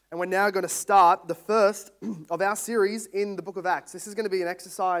And we're now going to start the first of our series in the book of Acts. This is going to be an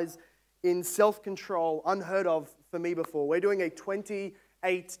exercise in self-control unheard of for me before. We're doing a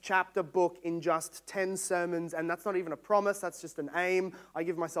 28-chapter book in just 10 sermons, and that's not even a promise, that's just an aim. I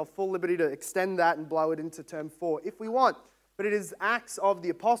give myself full liberty to extend that and blow it into term 4 if we want. But it is Acts of the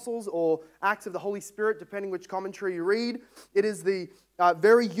Apostles or Acts of the Holy Spirit, depending which commentary you read. It is the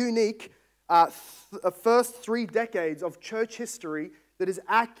very unique first 3 decades of church history that is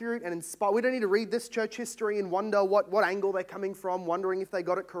accurate and inspired. We don't need to read this church history and wonder what angle they're coming from, wondering if they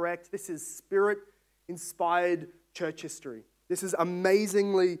got it correct. This is Spirit-inspired church history. This is an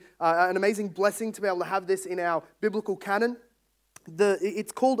amazing blessing to be able to have this in our biblical canon.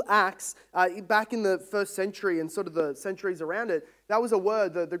 It's called Acts. Back in the first century and sort of the centuries around it, that was a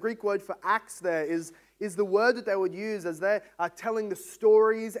word. The Greek word for Acts there is the word that they would use as they're telling the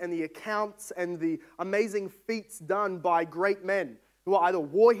stories and the accounts and the amazing feats done by great men who are either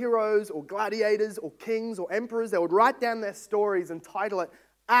war heroes or gladiators or kings or emperors. They would write down their stories and title it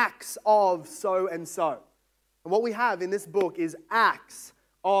Acts of so-and-so. And what we have in this book is Acts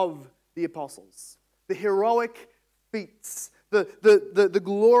of the Apostles. The heroic feats, the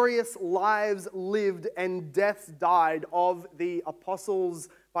glorious lives lived and deaths died of the apostles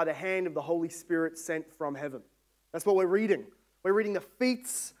by the hand of the Holy Spirit sent from heaven. That's what we're reading. We're reading the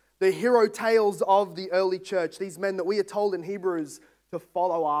feats, the hero tales of the early church, these men that we are told in Hebrews to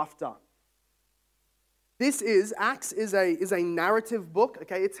follow after. Acts is a narrative book,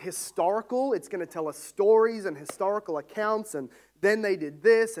 okay? It's historical. It's going to tell us stories and historical accounts, and then they did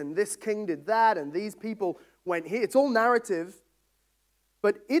this, and this king did that, and these people went here. It's all narrative,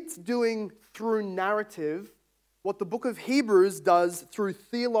 but it's doing through narrative what the book of Hebrews does through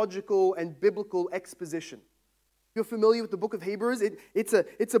theological and biblical exposition. If you're familiar with the book of Hebrews, it's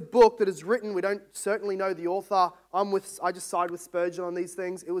a book that is written. We don't certainly know the author. I just side with Spurgeon on these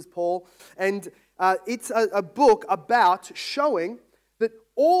things. It was Paul. And it's a book about showing that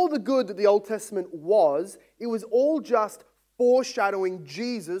all the good that the Old Testament was, it was all just foreshadowing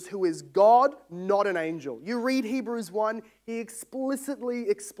Jesus, who is God, not an angel. You read Hebrews 1, he explicitly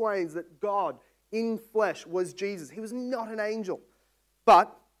explains that God in flesh was Jesus. He was not an angel.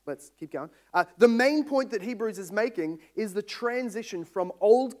 But let's keep going. The main point that Hebrews is making is the transition from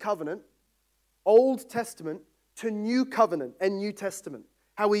Old Covenant, Old Testament, to New Covenant and New Testament.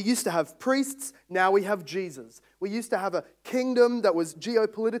 How we used to have priests, now we have Jesus. We used to have a kingdom that was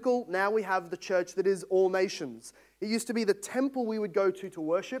geopolitical, now we have the church that is all nations. It used to be the temple we would go to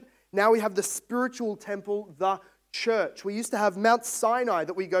worship, now we have the spiritual temple, the church. We used to have Mount Sinai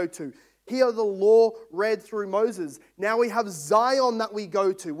that we go to. Hear the law read through Moses. Now we have Zion that we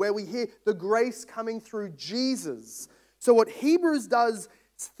go to, where we hear the grace coming through Jesus. So what Hebrews does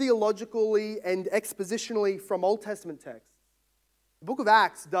theologically and expositionally from Old Testament texts, the book of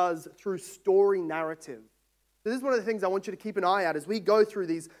Acts does through story narrative. So this is one of the things I want you to keep an eye out as we go through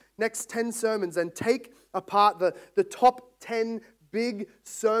these next 10 sermons and take apart the top 10 big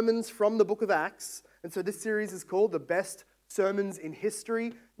sermons from the book of Acts. And so this series is called The Best Sermons in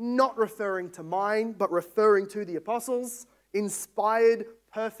History, not referring to mine, but referring to the apostles, inspired,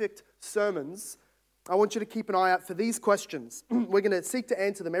 perfect sermons. I want you to keep an eye out for these questions. We're going to seek to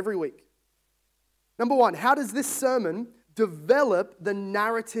answer them every week. Number 1, how does this sermon develop the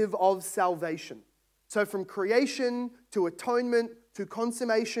narrative of salvation? So from creation to atonement to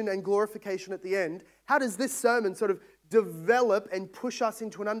consummation and glorification at the end, how does this sermon sort of develop and push us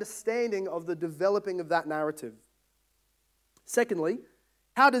into an understanding of the developing of that narrative? Secondly,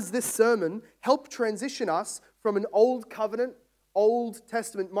 how does this sermon help transition us from an Old Covenant, Old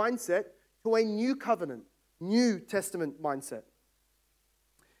Testament mindset to a New Covenant, New Testament mindset?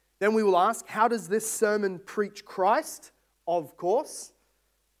 Then we will ask, how does this sermon preach Christ? Of course.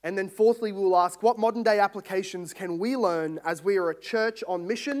 And then fourthly, we will ask, what modern day applications can we learn as we are a church on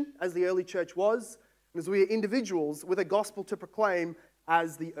mission, as the early church was, and as we are individuals with a gospel to proclaim,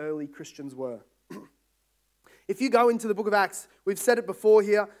 as the early Christians were? If you go into the book of Acts, we've said it before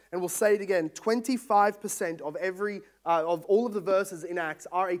here, and we'll say it again, 25% of all of the verses in Acts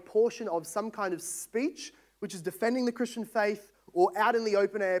are a portion of some kind of speech, which is defending the Christian faith, or out in the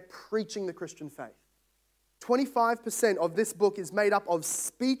open air preaching the Christian faith. 25% of this book is made up of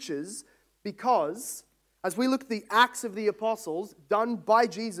speeches because, as we look at the Acts of the Apostles done by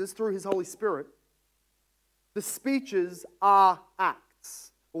Jesus through his Holy Spirit, the speeches are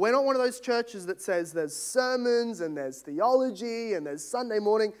acts. We're not one of those churches that says there's sermons and there's theology and there's Sunday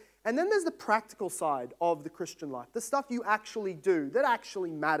morning, and then there's the practical side of the Christian life, the stuff you actually do that actually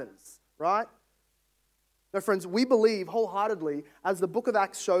matters, right? No, friends, we believe wholeheartedly, as the book of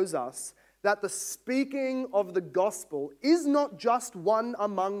Acts shows us, that the speaking of the gospel is not just one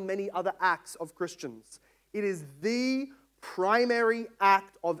among many other acts of Christians. It is the primary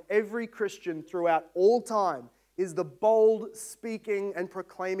act of every Christian throughout all time, is the bold speaking and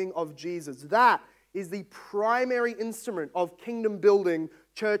proclaiming of Jesus. That is the primary instrument of kingdom building,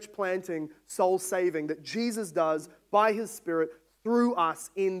 church planting, soul saving that Jesus does by His Spirit through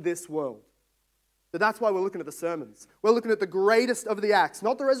us in this world. So that's why we're looking at the sermons. We're looking at the greatest of the acts,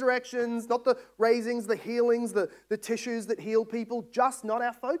 not the resurrections, not the raisings, the healings, the tissues that heal people, just not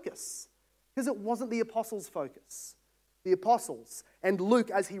our focus. Because it wasn't the apostles' focus. The apostles and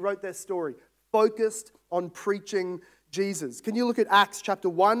Luke, as he wrote their story, focused on preaching Jesus. Can you look at Acts chapter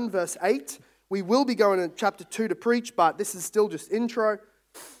 1, verse 8? We will be going to chapter 2 to preach, but this is still just intro.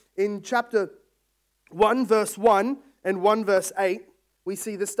 In chapter 1, verse 1 and 1, verse 8, we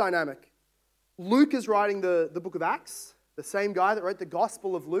see this dynamic. Luke is writing the book of Acts, the same guy that wrote the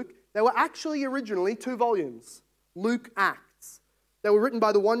Gospel of Luke. They were actually originally 2 volumes, Luke Acts. They were written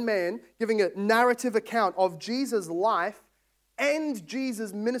by the one man giving a narrative account of Jesus' life and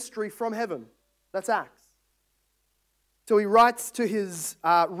Jesus' ministry from heaven. That's Acts. So he writes to his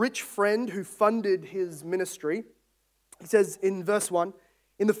rich friend who funded his ministry. He says in verse 1,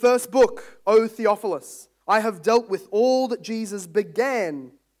 "In the first book, O Theophilus, I have dealt with all that Jesus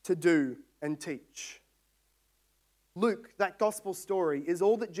began to do and teach." Luke, that gospel story, is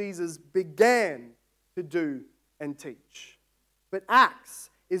all that Jesus began to do and teach. But Acts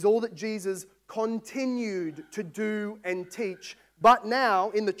is all that Jesus continued to do and teach, but now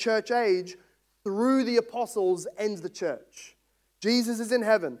in the church age, through the apostles and the church. Jesus is in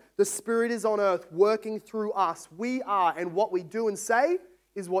heaven. The Spirit is on earth working through us. We are, and what we do and say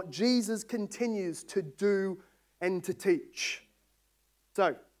is what Jesus continues to do and to teach.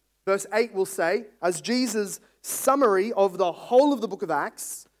 So, verse 8 will say, as Jesus' summary of the whole of the book of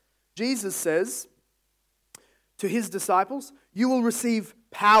Acts, Jesus says to his disciples, "You will receive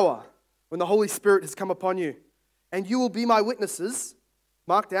power when the Holy Spirit has come upon you, and you will be my witnesses."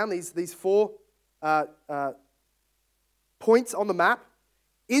 Mark down these 4 points on the map.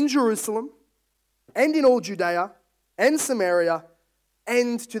 In Jerusalem, and in all Judea, and Samaria,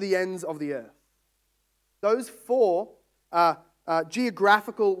 and to the ends of the earth. Those 4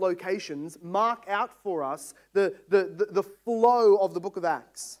 geographical locations mark out for us the flow of the book of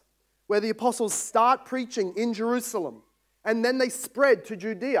Acts, where the apostles start preaching in Jerusalem, and then they spread to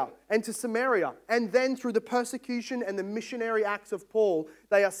Judea and to Samaria, and then through the persecution and the missionary acts of Paul,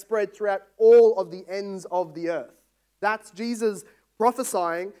 they are spread throughout all of the ends of the earth. That's Jesus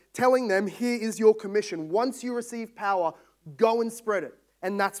prophesying, telling them, here is your commission. Once you receive power, go and spread it.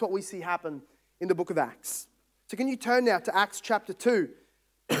 And that's what we see happen in the book of Acts. So can you turn now to Acts chapter 2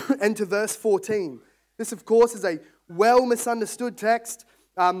 and to verse 14. This, of course, is a well misunderstood text.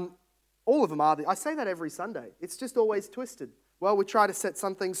 All of them are. I say that every Sunday. It's just always twisted. Well, we try to set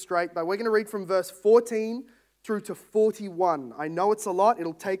some things straight, but we're going to read from verse 14 through to 41. I know it's a lot.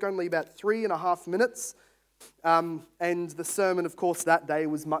 It'll take only about 3.5 minutes. And the sermon, of course, that day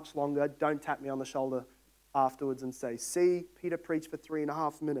was much longer. Don't tap me on the shoulder afterwards and say, "See, Peter preached for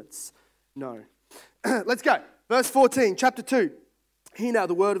 3.5 minutes." No. Let's go. Verse 14, chapter 2. Hear now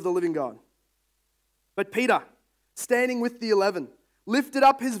the word of the living God. "But Peter, standing with the 11, lifted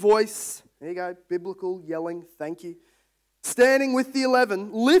up his voice." There you go, biblical yelling, thank you. "Standing with the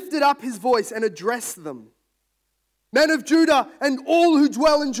 11, lifted up his voice and addressed them. 'Men of Judah and all who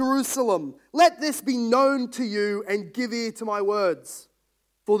dwell in Jerusalem, let this be known to you and give ear to my words.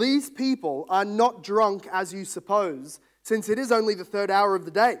 For these people are not drunk as you suppose, since it is only the 3rd hour of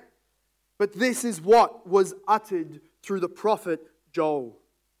the day. But this is what was uttered through the prophet Joel.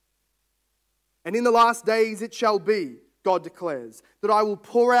 And in the last days it shall be, God declares, that I will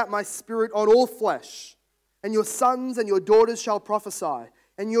pour out my Spirit on all flesh, and your sons and your daughters shall prophesy,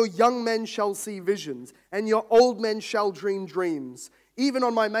 and your young men shall see visions, and your old men shall dream dreams. Even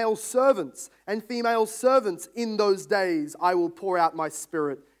on my male servants and female servants in those days I will pour out my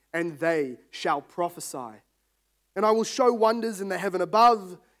Spirit, and they shall prophesy. And I will show wonders in the heaven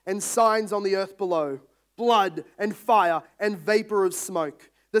above, and signs on the earth below, blood and fire and vapor of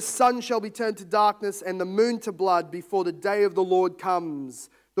smoke. The sun shall be turned to darkness and the moon to blood before the day of the Lord comes,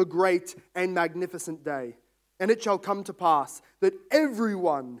 the great and magnificent day. And it shall come to pass that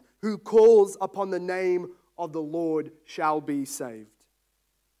everyone who calls upon the name of the Lord shall be saved."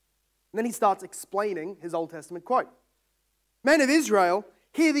 And then he starts explaining his Old Testament quote. "Men of Israel,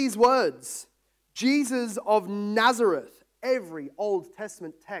 hear these words. Jesus of Nazareth." Every Old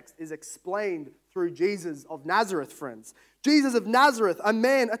Testament text is explained through Jesus of Nazareth, friends. "Jesus of Nazareth, a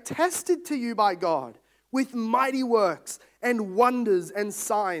man attested to you by God, with mighty works and wonders and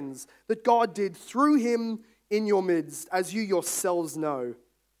signs that God did through him in your midst, as you yourselves know.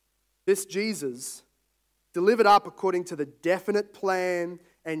 This Jesus, delivered up according to the definite plan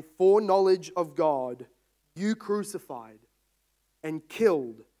and foreknowledge of God, you crucified and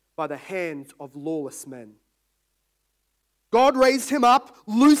killed by the hands of lawless men. God raised him up,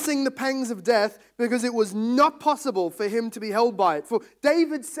 loosing the pangs of death, because it was not possible for him to be held by it. For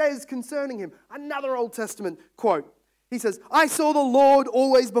David says concerning him, another Old Testament quote, he says, I saw the Lord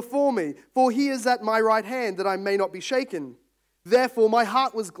always before me, for he is at my right hand, that I may not be shaken. Therefore my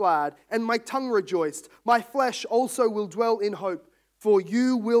heart was glad, and my tongue rejoiced. My flesh also will dwell in hope, for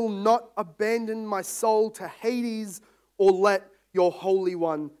you will not abandon my soul to Hades, or let your Holy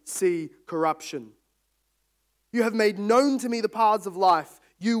One see corruption. You have made known to me the paths of life.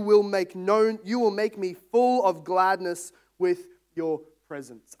 You will make me full of gladness with your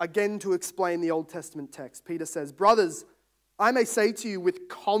presence. Again, to explain the Old Testament text, Peter says, brothers, I may say to you with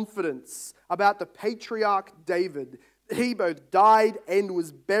confidence about the patriarch David, that he both died and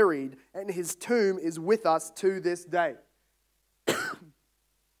was buried, and his tomb is with us to this day.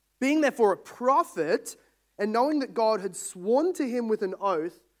 Being therefore a prophet, and knowing that God had sworn to him with an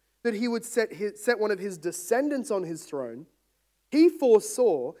oath that he would set one of his descendants on his throne, he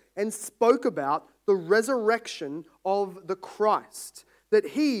foresaw and spoke about the resurrection of the Christ, that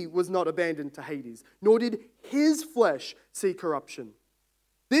he was not abandoned to Hades, nor did his flesh see corruption.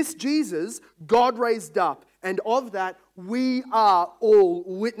 This Jesus God raised up, and of that we are all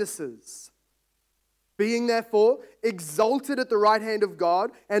witnesses. Being therefore exalted at the right hand of God,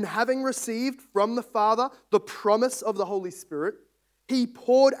 and having received from the Father the promise of the Holy Spirit, he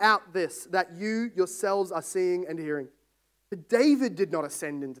poured out this that you yourselves are seeing and hearing. But David did not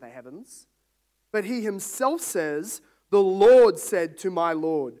ascend into the heavens, but he himself says, the Lord said to my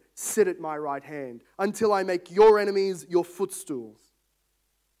Lord, sit at my right hand until I make your enemies your footstools.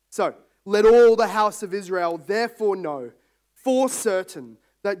 So let all the house of Israel therefore know for certain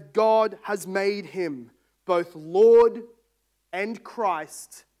that God has made him both Lord and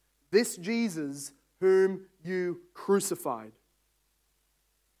Christ, this Jesus whom you crucified.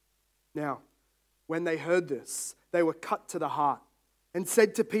 Now, when they heard this, they were cut to the heart and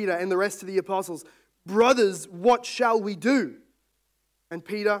said to Peter and the rest of the apostles, brothers, what shall we do? And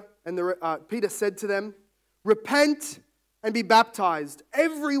Peter said to them, repent and be baptized,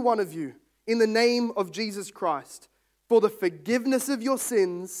 every one of you, in the name of Jesus Christ, for the forgiveness of your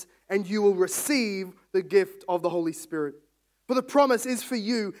sins, and you will receive the gift of the Holy Spirit. For the promise is for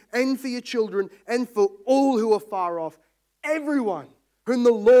you and for your children and for all who are far off, everyone whom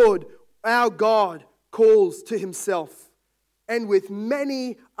the Lord our God calls to himself. And with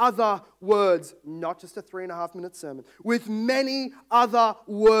many other words, not just a 3.5-minute sermon, with many other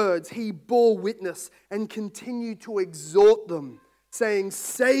words, he bore witness and continued to exhort them, saying,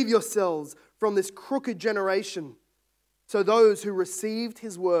 save yourselves from this crooked generation. So those who received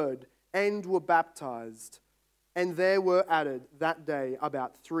his word and were baptized, and there were added that day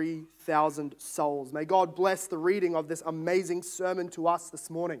about 3,000 souls. May God bless the reading of this amazing sermon to us this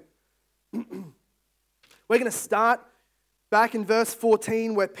morning. We're going to start back in verse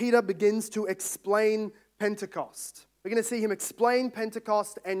 14, where Peter begins to explain Pentecost. We're going to see him explain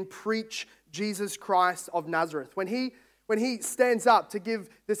Pentecost and preach Jesus Christ of Nazareth. When he stands up to give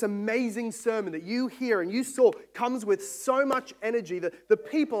this amazing sermon that you hear and you saw comes with so much energy that the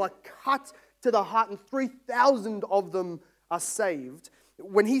people are cut to the heart and 3,000 of them are saved.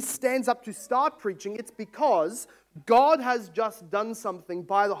 When he stands up to start preaching, it's because God has just done something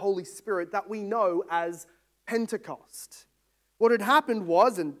by the Holy Spirit that we know as Pentecost. What had happened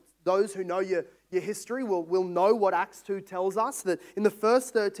was, and those who know your history will know what Acts 2 tells us, that in the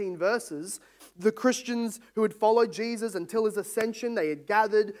first 13 verses, the Christians who had followed Jesus until his ascension, they had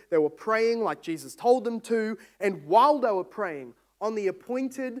gathered, they were praying like Jesus told them to, and while they were praying, on the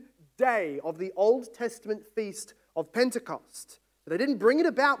appointed day of the Old Testament feast of Pentecost, they didn't bring it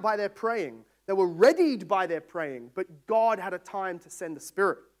about by their praying, they were readied by their praying, but God had a time to send the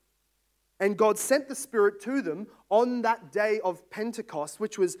Spirit. And God sent the Spirit to them on that day of Pentecost,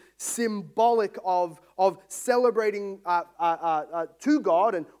 which was symbolic of celebrating to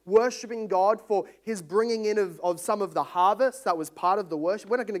God and worshiping God for his bringing in of some of the harvest. That was part of the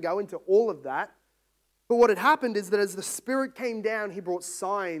worship. We're not going to go into all of that. But what had happened is that as the Spirit came down, he brought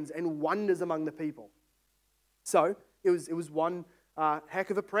signs and wonders among the people. So it was one heck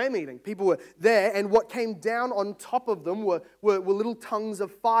of a prayer meeting. People were there, and what came down on top of them were little tongues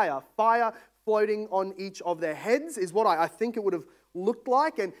of fire. Fire floating on each of their heads is what I think it would have looked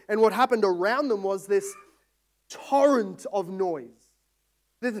like. And what happened around them was this torrent of noise.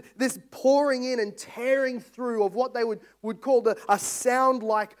 This pouring in and tearing through of what they would call a sound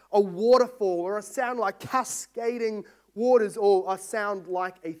like a waterfall, or a sound like cascading waters, or a sound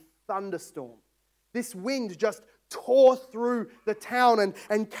like a thunderstorm. This wind just tore through the town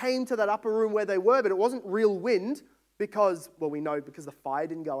and came to that upper room where they were, but it wasn't real wind because, well, we know because the fire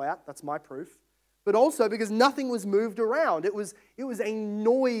didn't go out. That's my proof. But also because nothing was moved around. It was a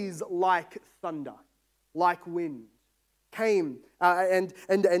noise like thunder, like wind. Came and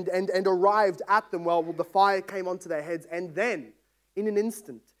arrived at them. Well, the fire came onto their heads, and then, in an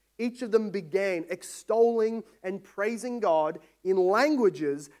instant, each of them began extolling and praising God in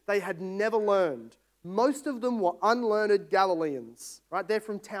languages they had never learned. Most of them were unlearned Galileans, right? They're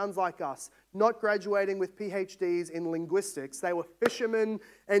from towns like us, not graduating with PhDs in linguistics. They were fishermen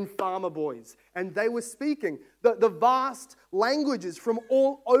and farmer boys, and they were speaking the vast languages from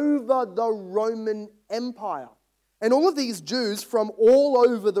all over the Roman Empire. And all of these Jews from all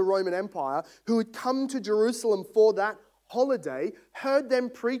over the Roman Empire who had come to Jerusalem for that holiday heard them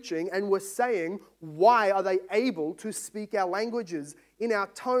preaching and were saying, why are they able to speak our languages in our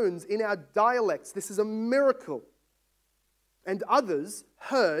tones, in our dialects? This is a miracle. And others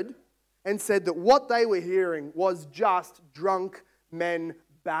heard and said that what they were hearing was just drunk men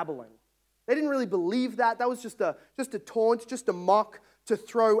babbling. They didn't really believe that. That was just a taunt, just a mock to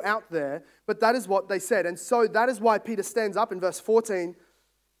throw out there, but that is what they said. And so that is why Peter stands up in verse 14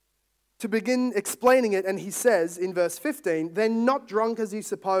 to begin explaining it, and he says in verse 15, "They're not drunk as you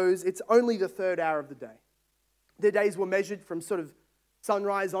suppose, it's only the third hour of the day." Their days were measured from sort of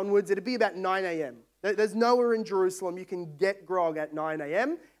sunrise onwards. It'd be about 9 a.m. There's nowhere in Jerusalem you can get grog at 9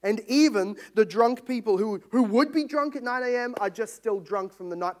 a.m. And even the drunk people who would be drunk at 9 a.m. are just still drunk from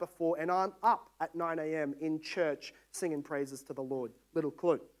the night before and aren't up at 9 a.m. in church singing praises to the Lord. Little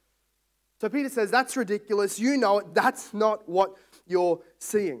clue. So Peter says, that's ridiculous. You know it. That's not what you're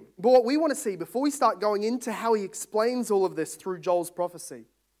seeing. But what we want to see before we start going into how he explains all of this through Joel's prophecy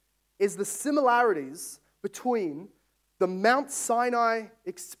is the similarities between the Mount Sinai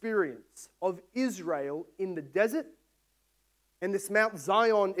experience of Israel in the desert and this Mount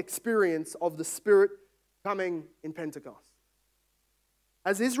Zion experience of the Spirit coming in Pentecost.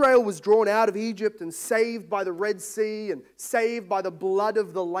 As Israel was drawn out of Egypt and saved by the Red Sea and saved by the blood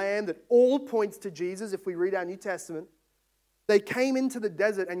of the Lamb that all points to Jesus if we read our New Testament, they came into the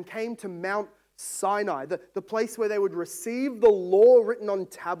desert and came to Mount Sinai, the place where they would receive the law written on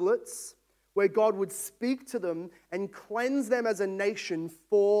tablets, where God would speak to them and cleanse them as a nation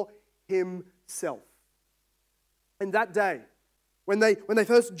for himself. And that day, when they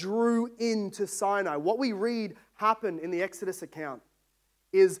first drew into Sinai, what we read happen in the Exodus account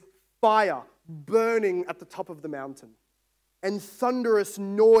is fire burning at the top of the mountain, and thunderous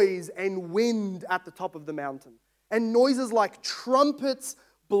noise and wind at the top of the mountain, and noises like trumpets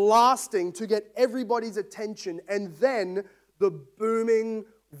blasting to get everybody's attention, and then the booming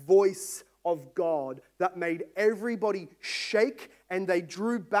voice of God that made everybody shake, and they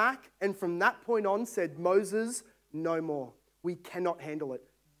drew back, and from that point on said, Moses, no more. We cannot handle it.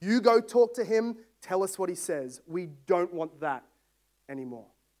 You go talk to him, tell us what he says. We don't want that anymore.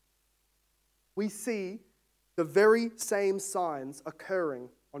 We see the very same signs occurring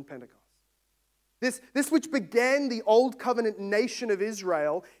on Pentecost. This which began the old covenant nation of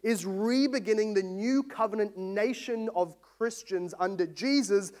Israel is re-beginning the new covenant nation of Christians under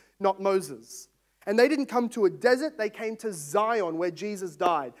Jesus, not Moses. And they didn't come to a desert, they came to Zion where Jesus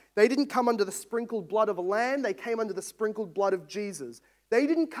died. They didn't come under the sprinkled blood of a lamb, they came under the sprinkled blood of Jesus. They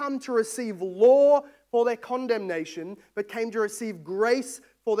didn't come to receive law for their condemnation, but came to receive grace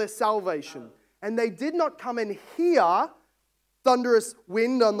for their salvation. And they did not come and hear thunderous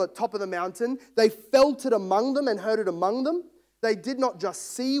wind on the top of the mountain. They felt it among them and heard it among them. They did not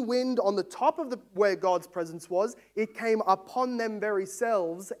just see wind on the top of where God's presence was. It came upon them very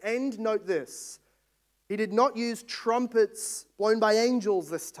selves. And note this, he did not use trumpets blown by angels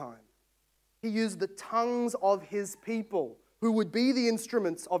this time. He used the tongues of his people, who would be the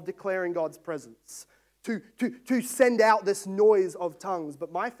instruments of declaring God's presence, to send out this noise of tongues.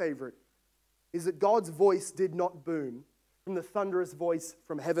 But my favorite is that God's voice did not boom from the thunderous voice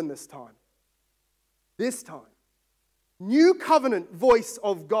from heaven this time. This time, new covenant voice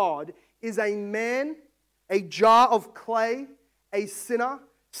of God is a man, a jar of clay, a sinner,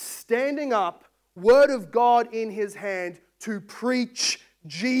 standing up, word of God in his hand, to preach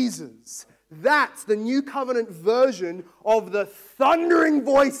Jesus. That's the new covenant version of the thundering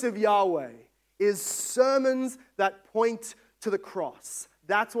voice of Yahweh, is sermons that point to the cross.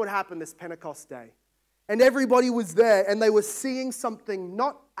 That's what happened this Pentecost day. And everybody was there, and they were seeing something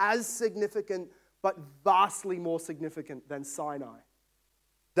not as significant, but vastly more significant than Sinai.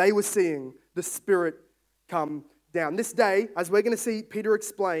 They were seeing the Spirit come down. This day, as we're going to see Peter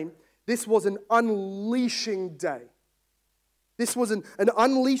explain, this was an unleashing day. This was an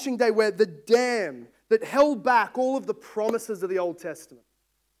unleashing day where the dam that held back all of the promises of the Old Testament,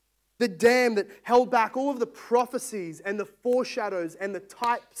 the dam that held back all of the prophecies and the foreshadows and the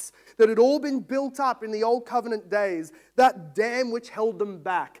types that had all been built up in the Old Covenant days, that dam which held them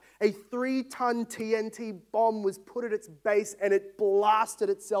back, a 3-ton TNT bomb was put at its base and it blasted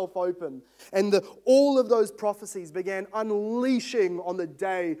itself open. And all of those prophecies began unleashing on the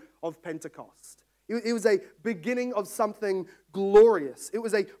day of Pentecost. It was a beginning of something glorious. It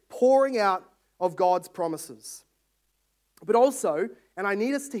was a pouring out of God's promises. But also, and I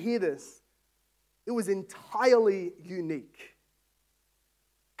need us to hear this, it was entirely unique.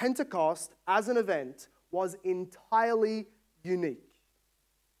 Pentecost as an event was entirely unique.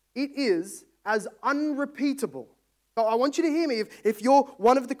 It is as unrepeatable. So I want you to hear me. If you're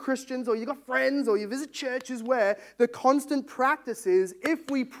one of the Christians or you've got friends or you visit churches where the constant practice is,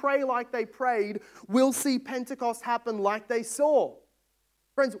 if we pray like they prayed, we'll see Pentecost happen like they saw.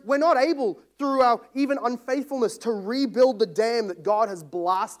 Friends, we're not able, through our even unfaithfulness, to rebuild the dam that God has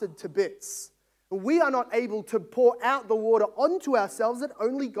blasted to bits. We are not able to pour out the water onto ourselves that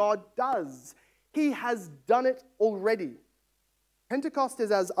only God does. He has done it already. Pentecost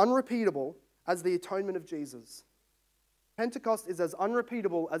is as unrepeatable as the atonement of Jesus. Pentecost is as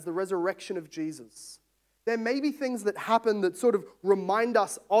unrepeatable as the resurrection of Jesus. There may be things that happen that sort of remind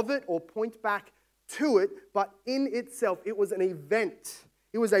us of it or point back to it, but in itself, it was an event.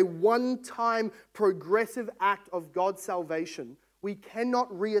 It was a one-time progressive act of God's salvation. We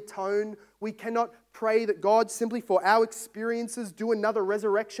cannot re-atone. We cannot pray that God simply for our experiences do another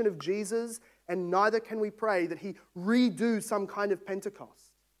resurrection of Jesus, and neither can we pray that He redo some kind of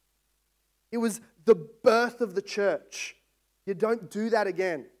Pentecost. It was the birth of the church. You don't do that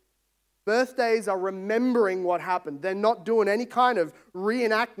again. Birthdays are remembering what happened. They're not doing any kind of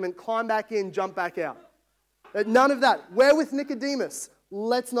reenactment, climb back in, jump back out. None of that. We're with Nicodemus.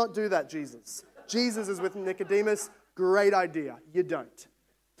 Let's not do that, Jesus. Jesus is with Nicodemus. Great idea. You don't.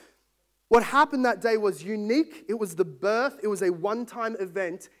 What happened that day was unique. It was the birth. It was a one-time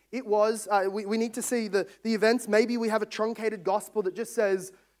event. It was, we need to see the events. Maybe we have a truncated gospel that just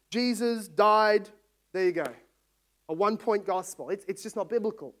says, Jesus died. There you go. A one-point gospel. It's just not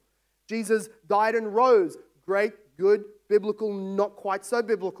biblical. Jesus died and rose. Great, good, biblical, not quite so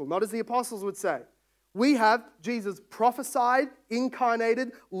biblical. Not as the apostles would say. We have Jesus prophesied,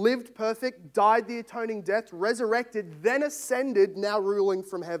 incarnated, lived perfect, died the atoning death, resurrected, then ascended, now ruling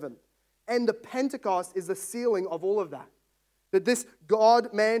from heaven. And the Pentecost is the sealing of all of that. That this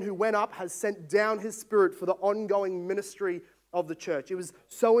God-man who went up has sent down His Spirit for the ongoing ministry of the church. It was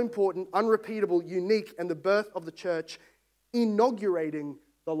so important, unrepeatable, unique, and the birth of the church inaugurating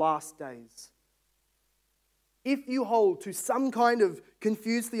the last days. If you hold to some kind of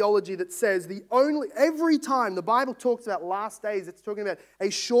confused theology that says every time the Bible talks about last days, it's talking about a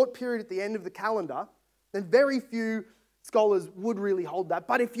short period at the end of the calendar, then very few scholars would really hold that.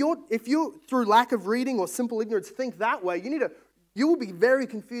 But if you through lack of reading or simple ignorance think that way, you will be very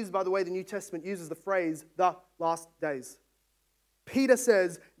confused by the way the New Testament uses the phrase the last days. Peter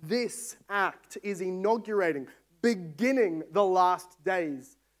says this act is inaugurating, beginning the last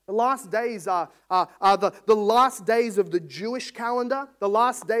days. The last days are the last days of the Jewish calendar, the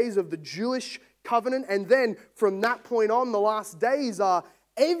last days of the Jewish covenant, and then from that point on, the last days are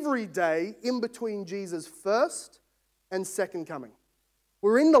every day in between Jesus' first and second coming.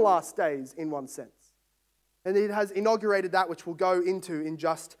 We're in the last days in one sense. And it has inaugurated that, which we'll go into in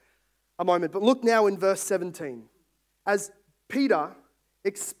just a moment. But look now in verse 17. As Peter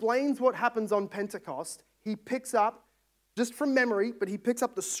explains what happens on Pentecost, he picks up, just from memory, but he picks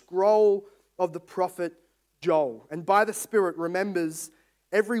up the scroll of the prophet Joel. And by the Spirit remembers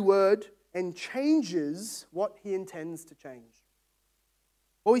every word and changes what he intends to change.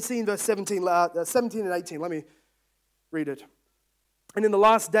 What we see in verse 17 and 18, let me read it. And in the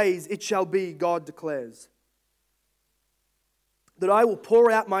last days it shall be, God declares, that I will pour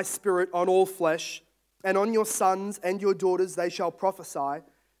out my Spirit on all flesh, and on your sons and your daughters they shall prophesy,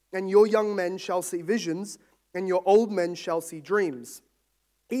 and your young men shall see visions, and your old men shall see dreams.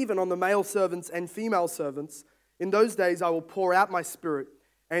 Even on the male servants and female servants, in those days I will pour out my Spirit,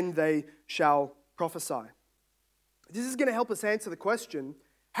 and they shall prophesy. This is going to help us answer the question,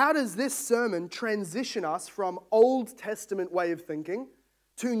 how does this sermon transition us from Old Testament way of thinking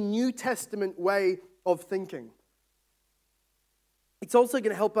to New Testament way of thinking? It's also going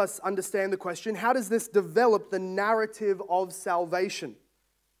to help us understand the question, how does this develop the narrative of salvation?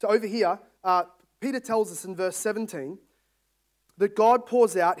 So over here, Peter tells us in verse 17 that God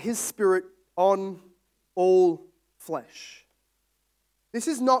pours out His Spirit on all flesh. This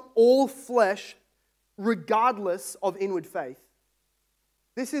is not all flesh regardless of inward faith.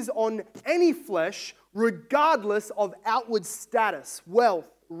 This is on any flesh regardless of outward status, wealth,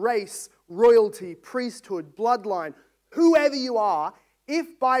 race, royalty, priesthood, bloodline, whoever you are,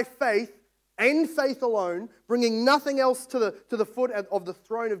 if by faith and faith alone, bringing nothing else to the foot of the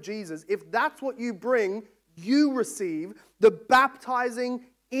throne of Jesus, if that's what you bring, you receive the baptizing,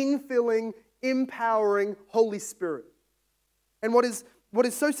 infilling, empowering Holy Spirit. And what is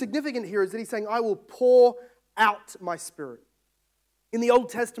so significant here is that he's saying, I will pour out my Spirit. In the Old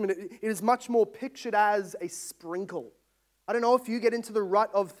Testament, it is much more pictured as a sprinkle. I don't know if you get into the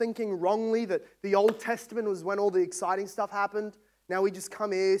rut of thinking wrongly that the Old Testament was when all the exciting stuff happened. Now we just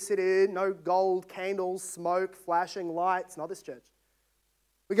come here, sit here, no gold, candles, smoke, flashing lights. Not this church.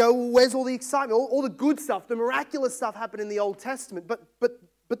 We go, well, where's all the excitement? All the good stuff, the miraculous stuff happened in the Old Testament.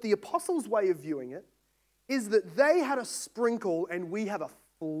 But the apostles' way of viewing it is that they had a sprinkle and we have a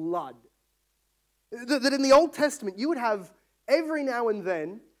flood. That in the Old Testament you would have every now and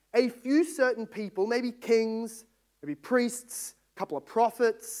then a few certain people, maybe kings, maybe priests, a couple of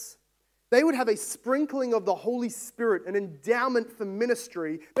prophets, they would have a sprinkling of the Holy Spirit, an endowment for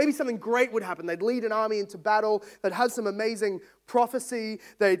ministry. Maybe something great would happen. They'd lead an army into battle. They'd have some amazing prophecy.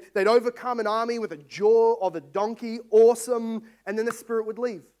 They'd overcome an army with a jaw of a donkey. Awesome. And then the Spirit would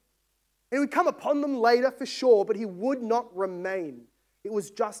leave. And it would come upon them later for sure, but He would not remain. It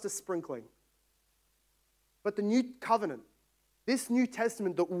was just a sprinkling. But the new covenant, this New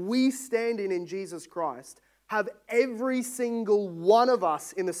Testament that we stand in Jesus Christ, have every single one of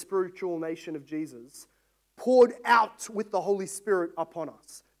us in the spiritual nation of Jesus poured out with the Holy Spirit upon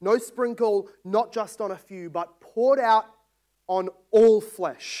us. No sprinkle, not just on a few, but poured out on all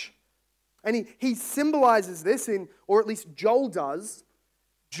flesh. And he symbolizes this in, or at least Joel does.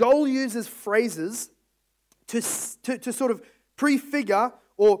 Joel uses phrases to sort of prefigure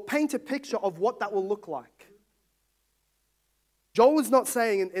or paint a picture of what that will look like. Joel is not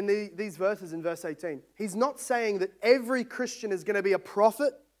saying in these verses in verse 18, he's not saying that every Christian is going to be a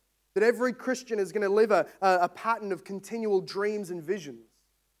prophet, that every Christian is going to live a pattern of continual dreams and visions.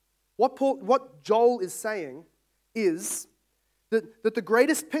 What Joel is saying is that the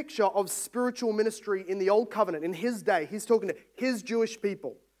greatest picture of spiritual ministry in the Old Covenant, in his day, he's talking to his Jewish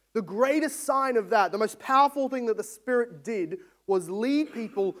people, the greatest sign of that, the most powerful thing that the Spirit did was lead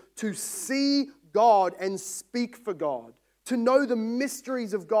people to see God and speak for God, to know the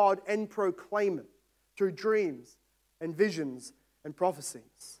mysteries of God and proclaim it through dreams and visions and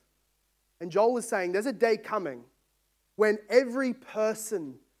prophecies. And Joel is saying there's a day coming when every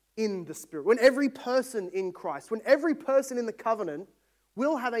person in the Spirit, when every person in Christ, when every person in the covenant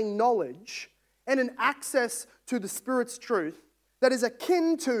will have a knowledge and an access to the Spirit's truth that is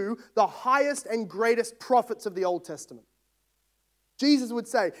akin to the highest and greatest prophets of the Old Testament. Jesus would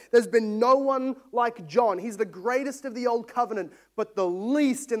say, there's been no one like John. He's the greatest of the Old Covenant, but the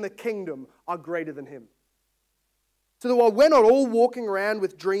least in the kingdom are greater than him. So that while we're not all walking around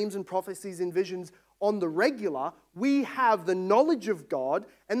with dreams and prophecies and visions on the regular, we have the knowledge of God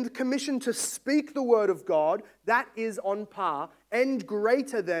and the commission to speak the word of God that is on par and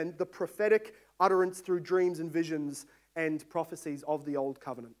greater than the prophetic utterance through dreams and visions and prophecies of the Old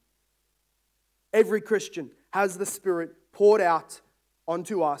Covenant. Every Christian has the Spirit poured out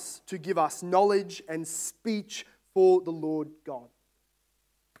onto us to give us knowledge and speech for the Lord God.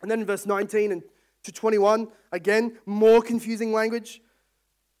 And then in verse 19 and to 21, again, more confusing language.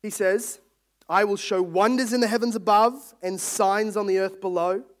 He says, I will show wonders in the heavens above and signs on the earth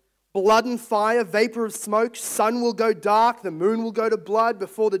below. Blood and fire, vapor of smoke, sun will go dark, the moon will go to blood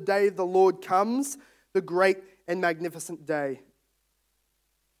before the day of the Lord comes, the great and magnificent day.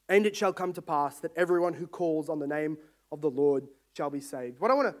 And it shall come to pass that everyone who calls on the name of the Lord shall be saved.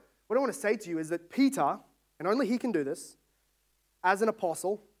 What I want to say to you is that Peter, and only he can do this, as an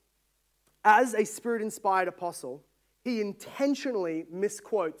apostle, as a Spirit-inspired apostle, he intentionally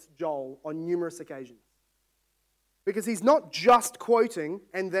misquotes Joel on numerous occasions. Because he's not just quoting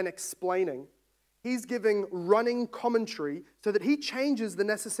and then explaining. He's giving running commentary so that he changes the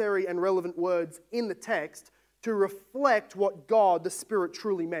necessary and relevant words in the text to reflect what God, the Spirit,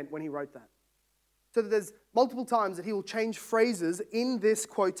 truly meant when he wrote that. So that there's multiple times that he will change phrases in this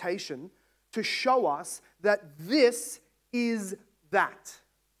quotation to show us that this is that.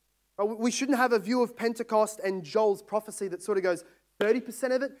 We shouldn't have a view of Pentecost and Joel's prophecy that sort of goes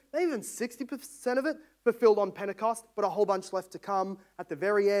 30% of it, maybe even 60% of it fulfilled on Pentecost, but a whole bunch left to come at the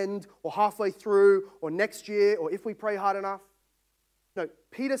very end or halfway through or next year or if we pray hard enough. No,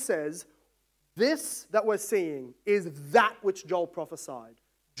 Peter says This that we're seeing is that which Joel prophesied.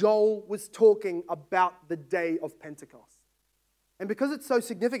 Joel was talking about the day of Pentecost. And because it's so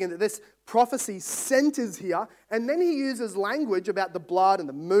significant that this prophecy centers here, and then he uses language about the blood and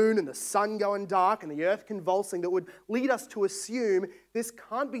the moon and the sun going dark and the earth convulsing that would lead us to assume this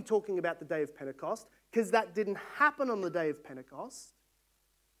can't be talking about the day of Pentecost because that didn't happen on the day of Pentecost.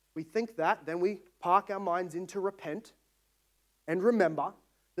 We think that, then we park our minds into repent and remember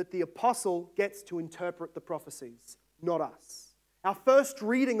that the apostle gets to interpret the prophecies, not us. Our first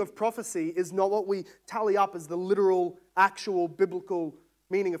reading of prophecy is not what we tally up as the literal, actual, biblical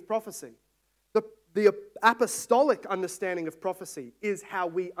meaning of prophecy. The apostolic understanding of prophecy is how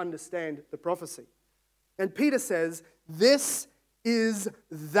we understand the prophecy. And Peter says, this is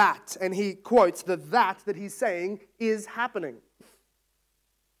that. And he quotes that he's saying is happening.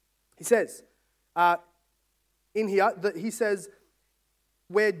 He says, in here, that he says,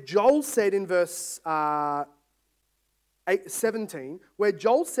 where Joel said in verse 17, where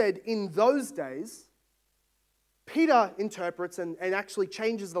Joel said in those days, Peter interprets and actually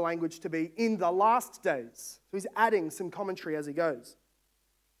changes the language to be in the last days. So he's adding some commentary as he goes.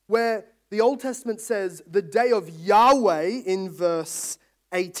 Where the Old Testament says the day of Yahweh in verse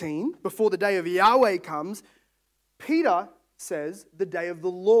 18, before the day of Yahweh comes, Peter says the day of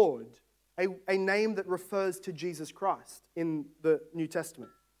the Lord, a name that refers to Jesus Christ in the New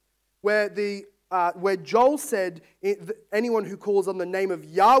Testament. Where Joel said anyone who calls on the name of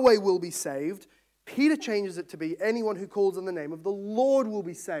Yahweh will be saved, Peter changes it to be anyone who calls on the name of the Lord will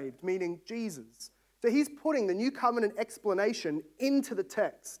be saved, meaning Jesus. So he's putting the new covenant explanation into the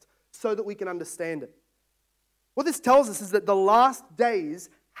text so that we can understand it. What this tells us is that the last days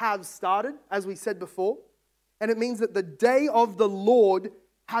have started, as we said before, and it means that the day of the Lord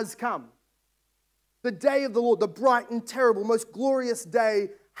has come. The day of the Lord, the bright and terrible, most glorious day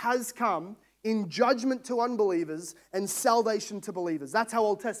has come in judgment to unbelievers and salvation to believers. That's how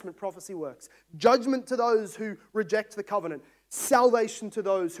Old Testament prophecy works. Judgment to those who reject the covenant, salvation to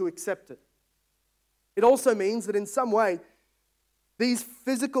those who accept it. It also means that in some way, this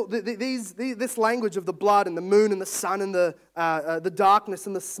language of the blood and the moon and the sun and the darkness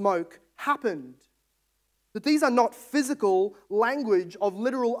and the smoke happened. That these are not physical language of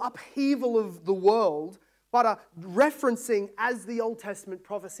literal upheaval of the world, but are referencing, as the Old Testament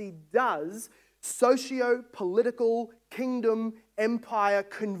prophecy does, socio-political kingdom empire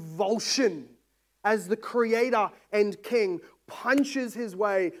convulsion as the creator and king punches his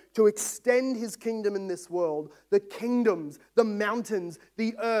way to extend his kingdom in this world. The kingdoms, the mountains,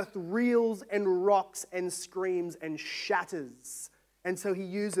 the earth reels and rocks and screams and shatters. And so he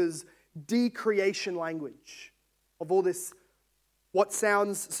uses decreation language of all this. What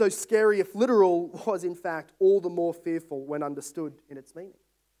sounds so scary if literal was in fact all the more fearful when understood in its meaning.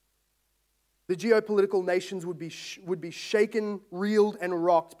 The geopolitical nations would be shaken, reeled, and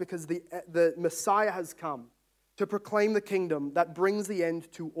rocked because the Messiah has come to proclaim the kingdom that brings the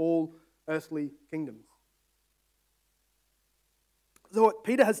end to all earthly kingdoms. So what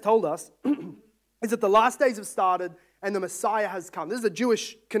Peter has told us is that the last days have started and the Messiah has come. This is a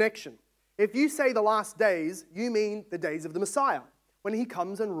Jewish connection. If you say the last days, you mean the days of the Messiah, when he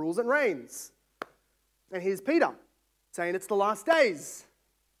comes and rules and reigns. And here's Peter saying it's the last days.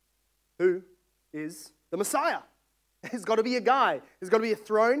 Who is the Messiah? He's got to be a guy. There's got to be a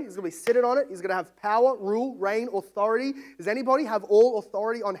throne. He's going to be seated on it. He's going to have power, rule, reign, authority. Does anybody have all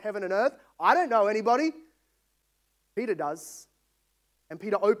authority on heaven and earth? I don't know anybody. Peter does. And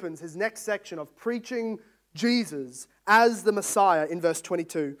Peter opens his next section of preaching Jesus as the Messiah in verse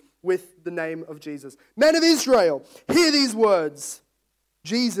 22 with the name of Jesus. Men of Israel, hear these words.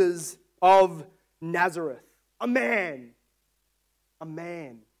 Jesus of Nazareth. A man. A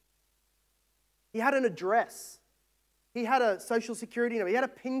man. He had an address. He had a social security number. He had a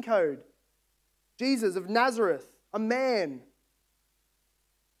PIN code. Jesus of Nazareth. A man.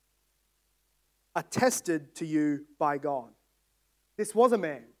 Attested to you by God. This was a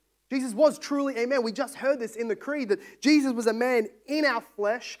man. Jesus was truly a man. We just heard this in the creed that Jesus was a man in our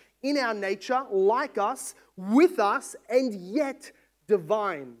flesh, in our nature, like us, with us, and yet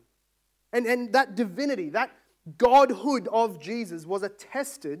divine. And that divinity, that godhood of Jesus was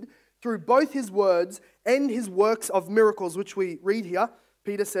attested through both his words and his works of miracles, which we read here.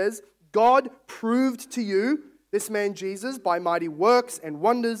 Peter says, God proved to you, this man Jesus, by mighty works and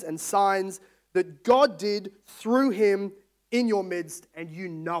wonders and signs that God did through him in your midst, and you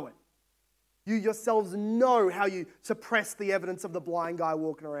know it. You yourselves know how you suppressed the evidence of the blind guy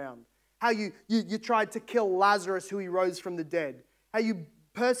walking around. How you tried to kill Lazarus, who he rose from the dead. How you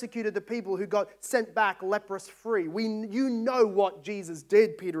persecuted the people who got sent back leprous free. You know what Jesus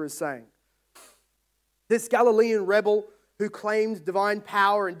did, Peter is saying. This Galilean rebel who claimed divine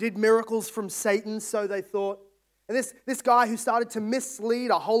power and did miracles from Satan, so they thought. And this guy who started to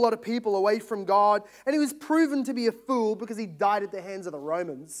mislead a whole lot of people away from God, and he was proven to be a fool because he died at the hands of the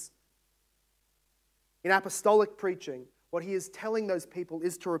Romans. In apostolic preaching, what he is telling those people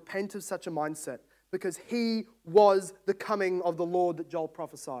is to repent of such a mindset, because he was the coming of the Lord that Joel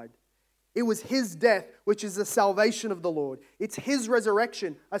prophesied. It was his death, which is the salvation of the Lord. It's his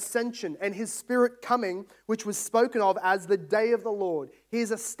resurrection, ascension, and his Spirit coming, which was spoken of as the day of the Lord. He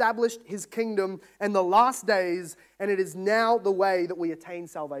has established his kingdom and the last days, and it is now the way that we attain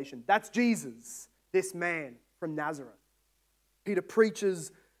salvation. That's Jesus, this man from Nazareth. Peter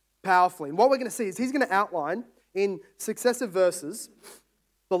preaches powerfully. And what we're going to see is he's going to outline in successive verses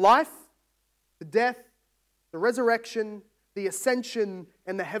the life, the death, the resurrection, the ascension,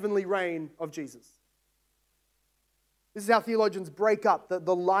 and the heavenly reign of Jesus. This is how theologians break up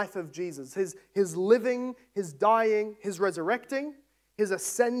the life of Jesus. His living, his dying, his resurrecting, his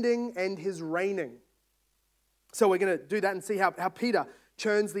ascending, and his reigning. So we're going to do that and see how Peter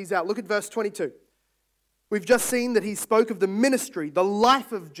churns these out. Look at verse 22. We've just seen that he spoke of the ministry, the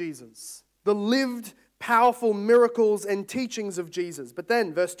life of Jesus, the lived, powerful miracles and teachings of Jesus. But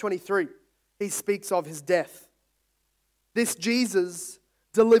then, verse 23, he speaks of his death. This Jesus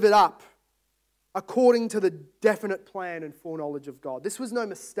delivered up according to the definite plan and foreknowledge of God. This was no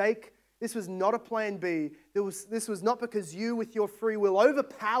mistake. This was not a plan B. This was not because you, with your free will,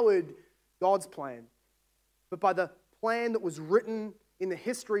 overpowered God's plan, but by the plan that was written in the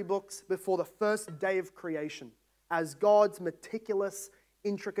history books before the first day of creation, as God's meticulous,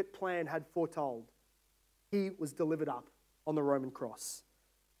 intricate plan had foretold. He was delivered up on the Roman cross.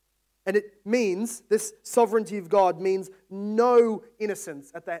 And it means, this sovereignty of God means no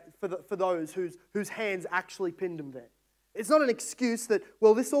innocence for those whose hands actually pinned him there. It's not an excuse that,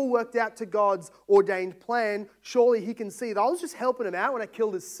 well, this all worked out to God's ordained plan. Surely he can see that I was just helping him out when I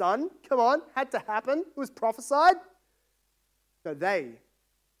killed his son. Come on, had to happen. It was prophesied. No, they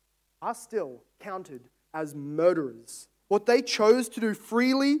are still counted as murderers. What they chose to do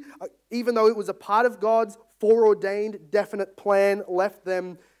freely, even though it was a part of God's foreordained, definite plan, left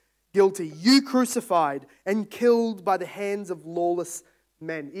them guilty. You crucified and killed by the hands of lawless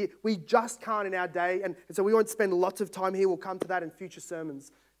men. We just can't in our day, and so we won't spend lots of time here. We'll come to that in future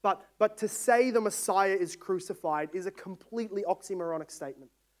sermons. But to say the Messiah is crucified is a completely oxymoronic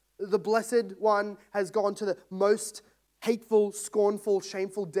statement. The Blessed One has gone to the most hateful, scornful,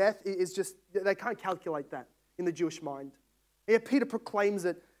 shameful death. Is just, they can't calculate that in the Jewish mind. Here Peter proclaims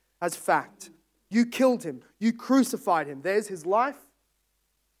it as fact. You killed him. You crucified him. There's his life.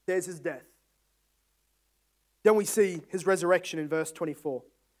 There's his death. Then we see his resurrection in verse 24.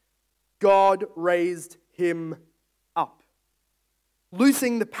 God raised him up,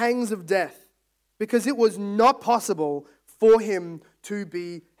 loosing the pangs of death, because it was not possible for him to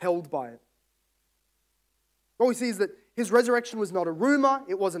be held by it. What we see is that his resurrection was not a rumor,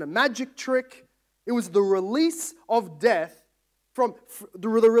 it wasn't a magic trick, it was the release of death, the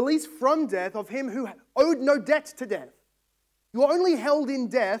release from death of him who owed no debt to death. You are only held in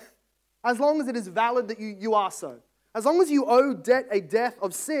death as long as it is valid that you are so. As long as you owe a debt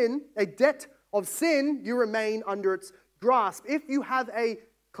of sin, you remain under its grasp. If you have a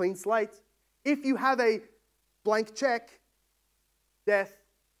clean slate, if you have a blank check, death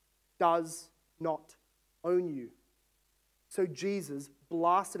does not own you. So Jesus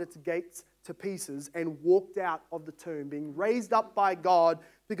blasted its gates to pieces and walked out of the tomb, being raised up by God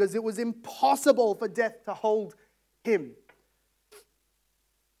because it was impossible for death to hold him.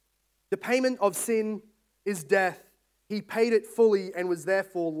 The payment of sin is death. He paid it fully and was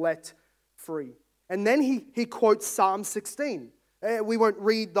therefore let free. And then he quotes Psalm 16. We won't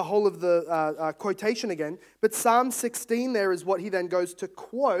read the whole of the quotation again, but Psalm 16 there is what he then goes to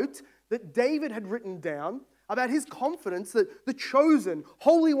quote that David had written down about his confidence that the chosen,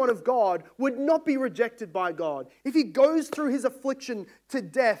 Holy One of God would not be rejected by God. If he goes through his affliction to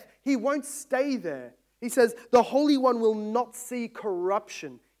death, he won't stay there. He says, the Holy One will not see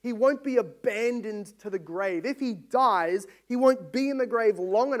corruption. He won't be abandoned to the grave. If he dies, he won't be in the grave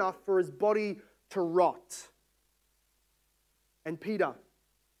long enough for his body to rot. And Peter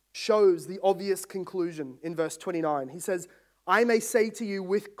shows the obvious conclusion in verse 29. He says, I may say to you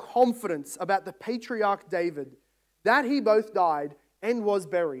with confidence about the patriarch David, that he both died and was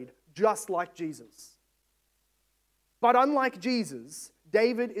buried, just like Jesus. But unlike Jesus,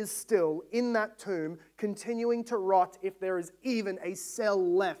 David is still in that tomb, continuing to rot if there is even a cell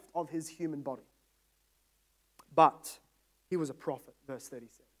left of his human body. But he was a prophet, verse 30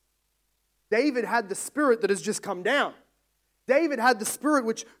 says. David had the Spirit that has just come down. David had the Spirit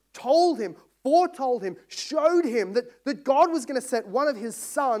which told him foretold him, showed him that God was going to set one of his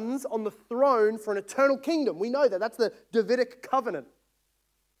sons on the throne for an eternal kingdom. We know that. That's the Davidic covenant.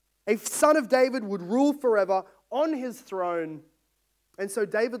 A son of David would rule forever on his throne. And so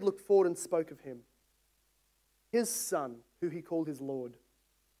David looked forward and spoke of him, his son, who he called his Lord.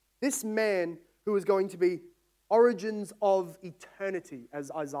 This man who was going to be origins of eternity,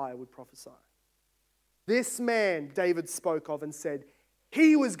 as Isaiah would prophesy. This man David spoke of and said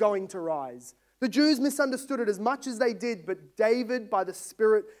he was going to rise. The Jews misunderstood it as much as they did, but David, by the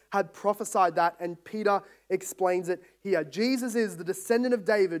Spirit, had prophesied that, and Peter explains it here. Jesus is the descendant of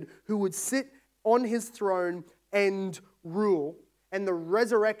David who would sit on his throne and rule, and the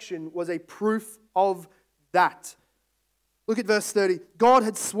resurrection was a proof of that. Look at verse 30. God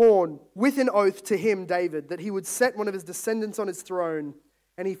had sworn with an oath to him, David, that he would set one of his descendants on his throne,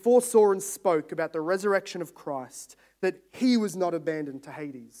 and he foresaw and spoke about the resurrection of Christ, that he was not abandoned to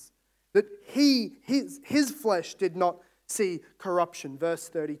Hades, that his flesh did not see corruption. Verse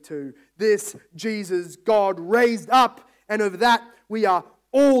 32. This Jesus God raised up, and of that we are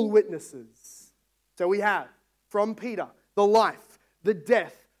all witnesses. So we have from Peter the life, the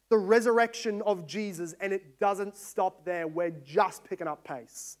death, the resurrection of Jesus, and it doesn't stop there. We're just picking up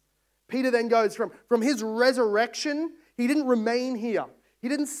pace. Peter then goes from his resurrection, he didn't remain here. He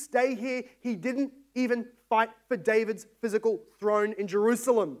didn't stay here. He didn't even fight for David's physical throne in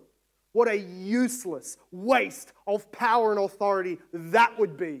Jerusalem. What a useless waste of power and authority that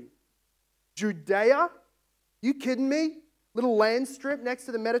would be. Judea? You kidding me? Little land strip next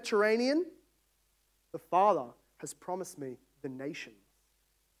to the Mediterranean? The Father has promised me the nations.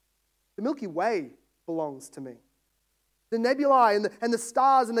 The Milky Way belongs to me. The nebulae and the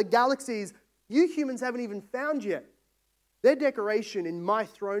stars and the galaxies, you humans haven't even found yet. They're decoration in my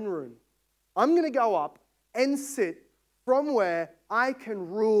throne room. I'm going to go up and sit from where I can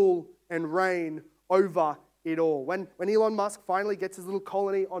rule and reign over it all. When Elon Musk finally gets his little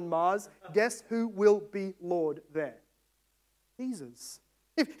colony on Mars, guess who will be Lord there? Jesus.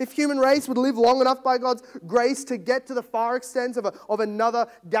 If human race would live long enough by God's grace to get to the far extents of another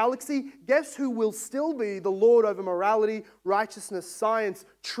galaxy, guess who will still be the Lord over morality, righteousness, science,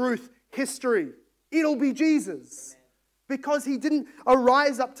 truth, history? It'll be Jesus. Because he didn't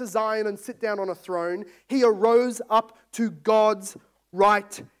arise up to Zion and sit down on a throne. He arose up to God's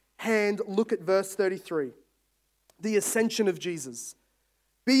right hand. Look at verse 33. The ascension of Jesus.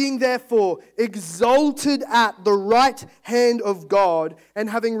 Being therefore exalted at the right hand of God, and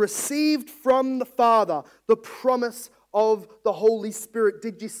having received from the Father the promise of the Holy Spirit.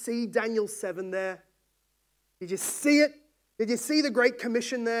 Did you see Daniel 7 there? Did you see it? Did you see the Great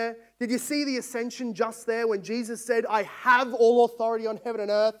Commission there? Did you see the ascension just there when Jesus said, I have all authority on heaven and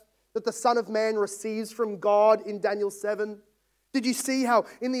earth, that the Son of Man receives from God in Daniel 7? Did you see how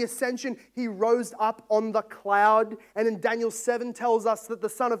in the ascension he rose up on the cloud? And in Daniel 7 tells us that the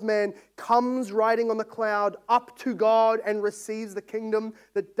Son of Man comes riding on the cloud up to God and receives the kingdom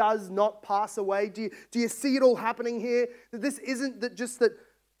that does not pass away. Do you see it all happening here? That this isn't just that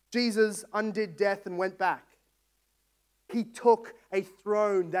Jesus undid death and went back. He took a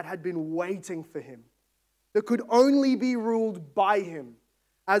throne that had been waiting for him, that could only be ruled by him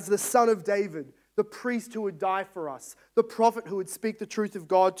as the Son of David, the priest who would die for us, the prophet who would speak the truth of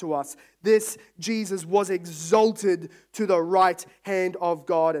God to us. This Jesus was exalted to the right hand of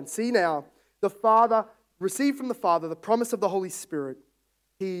God. And see now, the Father received from the Father the promise of the Holy Spirit.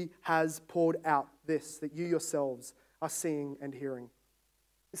 He has poured out this that you yourselves are seeing and hearing.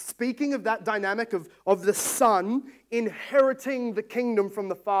 Speaking of that dynamic of the Son inheriting the kingdom from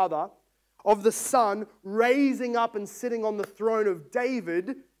the Father, of the Son raising up and sitting on the throne of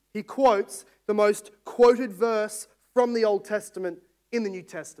David, he quotes the most quoted verse from the Old Testament in the New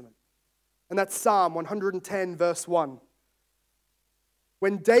Testament. And that's Psalm 110, verse 1.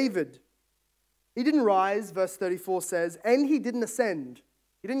 When David, he didn't rise, verse 34 says, and he didn't ascend.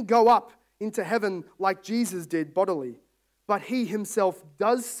 He didn't go up into heaven like Jesus did bodily. But he himself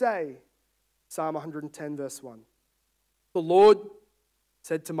does say, Psalm 110, verse 1, the Lord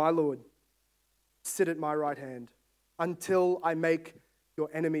said to my Lord, sit at my right hand until I make your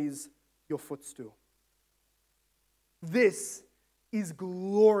enemies your footstool. This is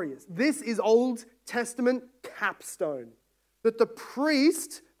glorious. This is Old Testament capstone. That the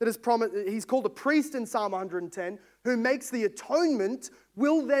priest that is promised, he's called a priest in Psalm 110, who makes the atonement,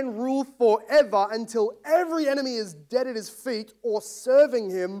 will then rule forever until every enemy is dead at his feet or serving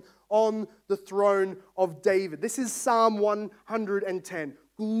him on the throne of David. This is Psalm 110.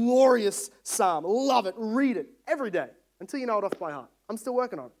 Glorious psalm. Love it. Read it every day until you know it off by heart. I'm still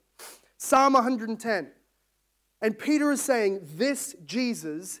working on it. Psalm 110. And Peter is saying this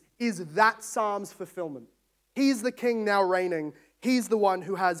Jesus is that Psalm's fulfillment. He's the king now reigning. He's the one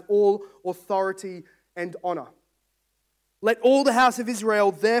who has all authority and honor. Let all the house of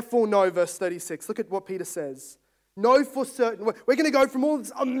Israel therefore know, verse 36. Look at what Peter says. Know for certain. We're going to go from all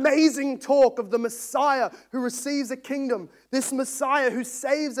this amazing talk of the Messiah who receives a kingdom, this Messiah who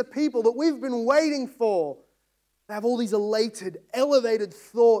saves a people that we've been waiting for. They have all these elated, elevated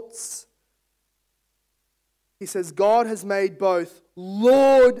thoughts. He says, God has made both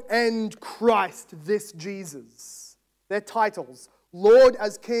Lord and Christ this Jesus. Their titles. Lord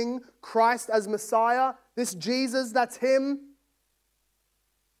as King, Christ as Messiah. This Jesus, that's Him.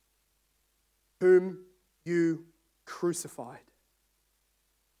 Whom you crucified.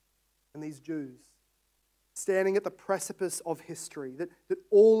 And these Jews, standing at the precipice of history, that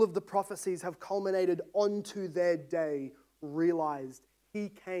all of the prophecies have culminated onto their day, realized He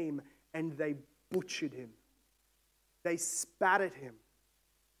came and they butchered Him. They spat at Him.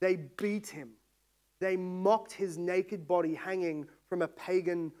 They beat Him. They mocked His naked body hanging from a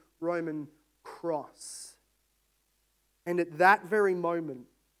pagan Roman cross. And at that very moment,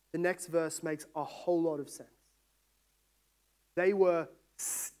 the next verse makes a whole lot of sense. They were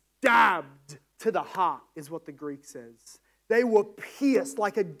stabbed to the heart, is what the Greek says. They were pierced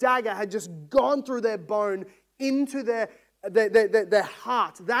like a dagger had just gone through their bone into their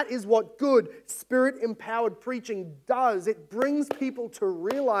heart. That is what good, Spirit-empowered preaching does. It brings people to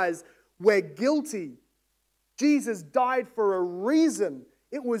realize we're guilty. Jesus died for a reason.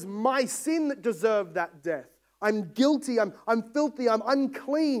 It was my sin that deserved that death. I'm guilty, I'm filthy, I'm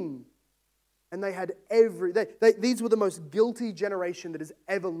unclean. And they had these were the most guilty generation that has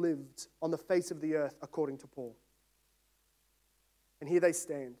ever lived on the face of the earth, according to Paul. And here they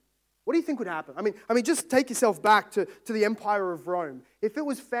stand. What do you think would happen? I mean, just take yourself back to the Empire of Rome. If it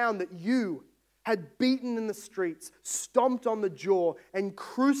was found that you had beaten in the streets, stomped on the jaw, and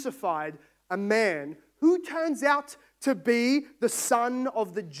crucified a man who turns out to be the son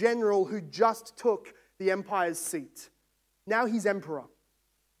of the general who just took the empire's seat. Now he's emperor.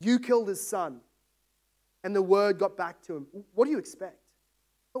 You killed his son. And the word got back to him. What do you expect?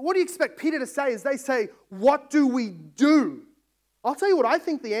 But what do you expect Peter to say as they say, what do we do? I'll tell you what I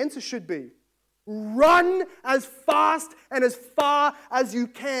think the answer should be. Run as fast and as far as you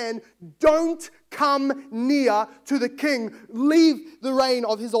can. Don't come near to the king. Leave the reign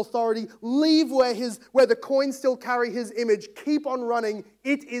of his authority. Leave where the coins still carry his image. Keep on running.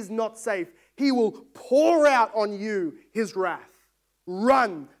 It is not safe. He will pour out on you his wrath.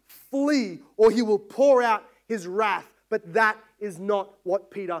 Run, flee, or he will pour out his wrath. But that is not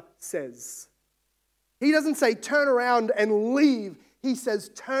what Peter says. He doesn't say turn around and leave. He says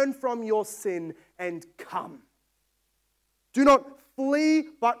turn from your sin and come. Do not flee,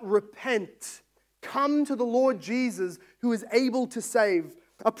 but repent. Come to the Lord Jesus, who is able to save.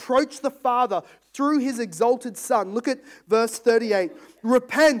 Approach the Father through his exalted Son. Look at verse 38.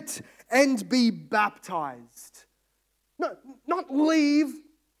 Repent and be baptized. Not leave,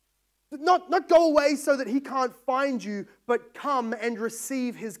 not go away so that he can't find you, but come and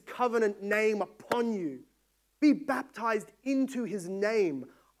receive his covenant name upon you. Be baptized into his name.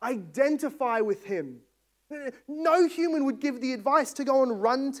 Identify with him. No human would give the advice to go and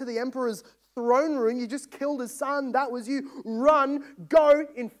run to the emperor's throne room. You just killed his son. That was you. Run, go,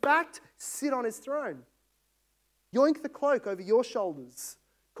 in fact, sit on his throne. Yoink the cloak over your shoulders.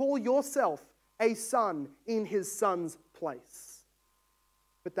 Call yourself a son in his son's place.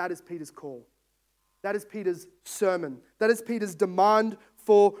 But that is Peter's call. That is Peter's sermon. That is Peter's demand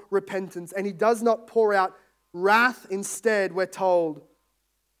for repentance. And he does not pour out wrath. Instead, we're told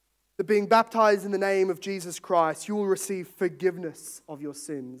that being baptized in the name of Jesus Christ, you will receive forgiveness of your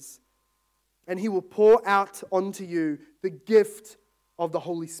sins. And he will pour out onto you the gift of the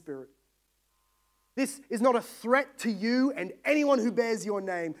Holy Spirit. This is not a threat to you and anyone who bears your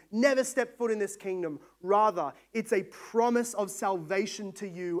name. Never step foot in this kingdom. Rather, it's a promise of salvation to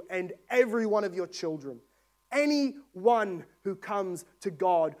you and every one of your children. Anyone who comes to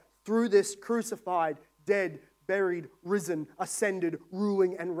God through this crucified, dead, buried, risen, ascended,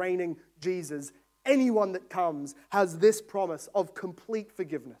 ruling and reigning Jesus, anyone that comes has this promise of complete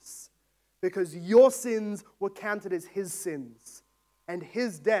forgiveness. Because your sins were counted as his sins, and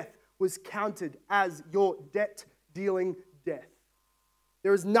his death was counted as your debt-dealing death.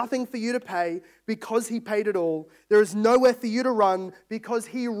 There is nothing for you to pay because he paid it all. There is nowhere for you to run because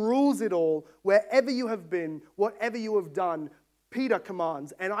he rules it all. Wherever you have been, whatever you have done, Peter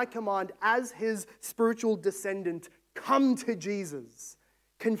commands, and I command as his spiritual descendant, come to Jesus.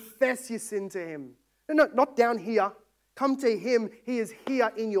 Confess your sin to him. No, not down here. Come to him. He is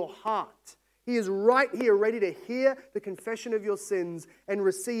here in your heart. He is right here ready to hear the confession of your sins and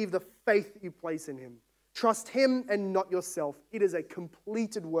receive the faith that you place in Him. Trust Him and not yourself. It is a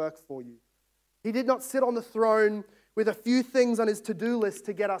completed work for you. He did not sit on the throne with a few things on His to-do list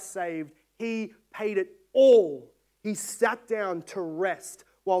to get us saved. He paid it all. He sat down to rest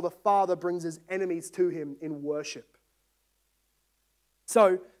while the Father brings His enemies to Him in worship.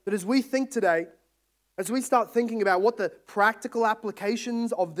 So that as we think today, as we start thinking about what the practical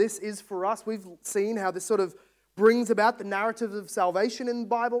applications of this is for us, we've seen how this sort of brings about the narrative of salvation in the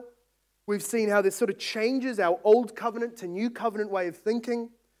Bible. We've seen how this sort of changes our old covenant to new covenant way of thinking.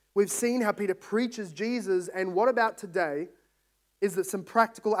 We've seen how Peter preaches Jesus. And what about today is that some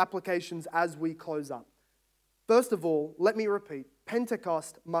practical applications as we close up. First of all, let me repeat,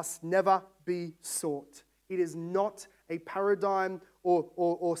 Pentecost must never be sought. It is not a paradigm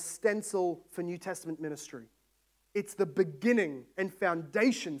or stencil for New Testament ministry. It's the beginning and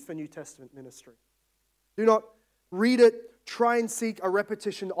foundation for New Testament ministry. Do not read it, try and seek a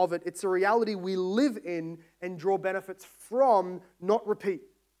repetition of it. It's a reality we live in and draw benefits from, not repeat.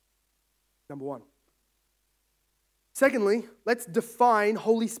 Number one. Secondly, let's define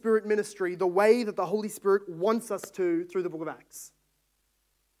Holy Spirit ministry the way that the Holy Spirit wants us to through the book of Acts.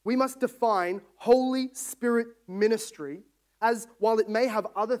 We must define Holy Spirit ministry as, while it may have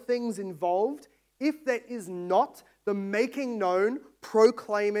other things involved, if there is not the making known,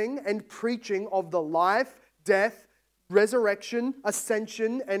 proclaiming, and preaching of the life, death, resurrection,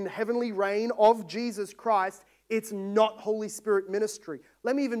 ascension, and heavenly reign of Jesus Christ, it's not Holy Spirit ministry.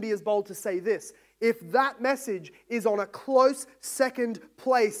 Let me even be as bold to say this. If that message is on a close second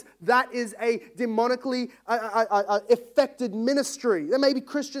place, that is a demonically affected ministry. There may be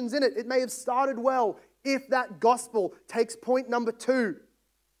Christians in it. It may have started well. If that gospel takes point number 2,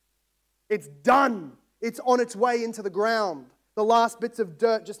 it's done. It's on its way into the ground. The last bits of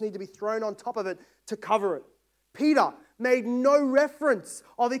dirt just need to be thrown on top of it to cover it. Peter made no reference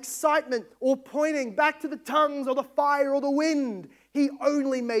of excitement or pointing back to the tongues or the fire or the wind. He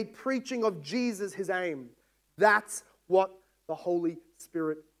only made preaching of Jesus his aim. That's what the Holy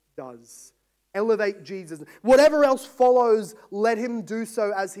Spirit does. Elevate Jesus. Whatever else follows, let Him do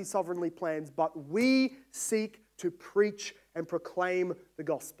so as He sovereignly plans. But we seek to preach and proclaim the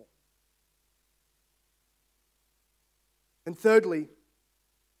gospel. And thirdly,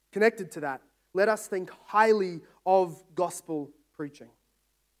 connected to that, let us think highly of gospel preaching.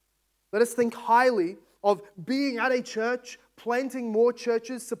 Let us think highly of being at a church, planting more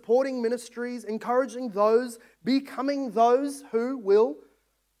churches, supporting ministries, encouraging those, becoming those who will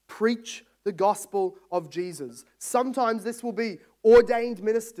preach the gospel of Jesus. Sometimes this will be ordained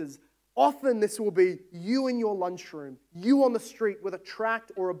ministers. Often this will be you in your lunchroom, you on the street with a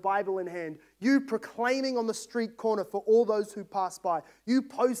tract or a Bible in hand, you proclaiming on the street corner for all those who pass by, you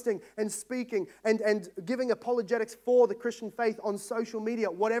posting and speaking and giving apologetics for the Christian faith on social media,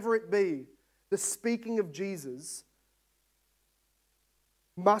 whatever it be. The speaking of Jesus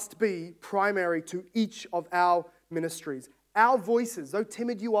must be primary to each of our ministries. Our voices, though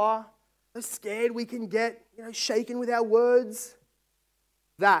timid you are, though scared we can get, shaken with our words,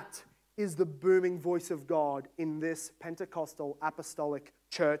 that is the booming voice of God in this Pentecostal apostolic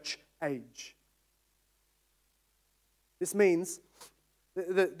church age. This means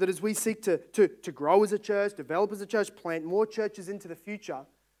that as we seek to grow as a church, develop as a church, plant more churches into the future,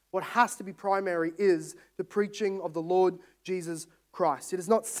 what has to be primary is the preaching of the Lord Jesus Christ. It is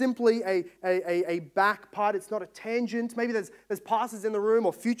not simply a back part. It's not a tangent. Maybe there's pastors in the room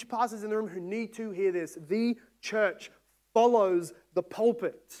or future pastors in the room who need to hear this. The church follows the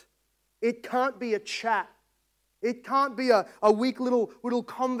pulpit. It can't be a chat. It can't be a weak little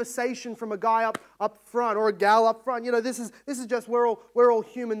conversation from a guy up front or a gal up front. This is just we're all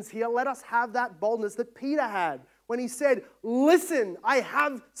humans here. Let us have that boldness that Peter had when he said, "Listen, I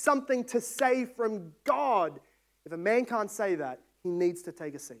have something to say from God." If a man can't say that, he needs to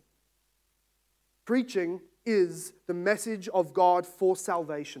take a seat. Preaching is the message of God for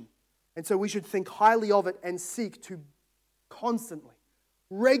salvation. And so we should think highly of it and seek to constantly,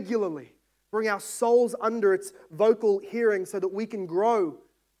 regularly bring our souls under its vocal hearing so that we can grow,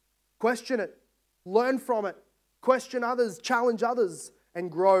 question it, learn from it, question others, challenge others,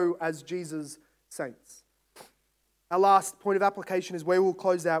 and grow as Jesus' saints. Our last point of application is where we'll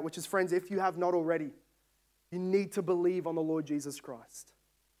close out, which is, friends, if you have not already, you need to believe on the Lord Jesus Christ.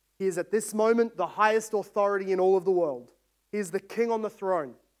 He is at this moment the highest authority in all of the world. He is the King on the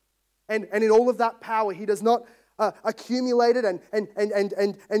throne. And in all of that power, He does not accumulate it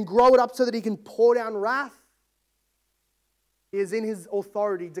and grow it up so that He can pour down wrath. He is in His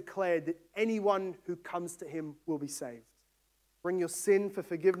authority declared that anyone who comes to Him will be saved. Bring your sin for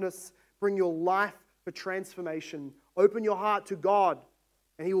forgiveness. bring your life for transformation. Open your heart to God,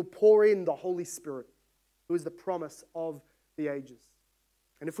 and He will pour in the Holy Spirit, who is the promise of the ages.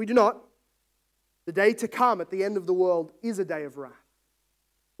 And if we do not, the day to come at the end of the world is a day of wrath.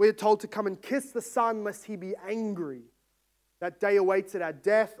 We are told to come and kiss the Son lest He be angry. That day awaits at our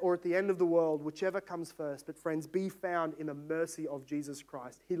death or at the end of the world, whichever comes first. But friends, be found in the mercy of Jesus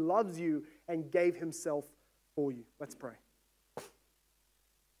Christ. He loves you and gave Himself for you. Let's pray.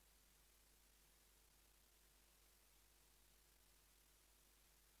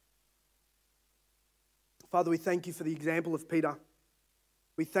 Father, we thank You for the example of Peter.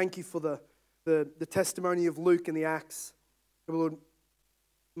 We thank You for the testimony of Luke and the Acts. Lord,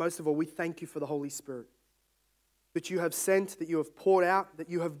 most of all, we thank You for the Holy Spirit that You have sent, that You have poured out, that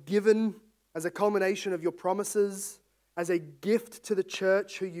You have given as a culmination of Your promises, as a gift to the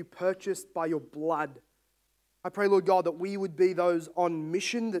church who You purchased by Your blood. I pray, Lord God, that we would be those on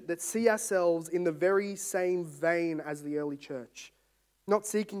mission that see ourselves in the very same vein as the early church, not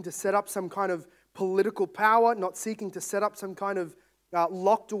seeking to set up some kind of political power, not seeking to set up some kind of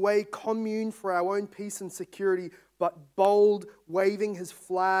locked away commune for our own peace and security, but bold, waving His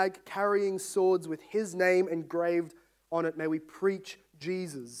flag, carrying swords with His name engraved on it. May we preach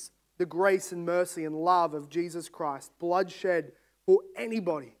Jesus, the grace and mercy and love of Jesus Christ, blood shed for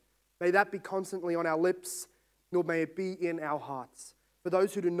anybody. May that be constantly on our lips, nor may it be in our hearts. For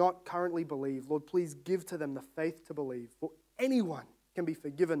those who do not currently believe, Lord, please give to them the faith to believe, for anyone can be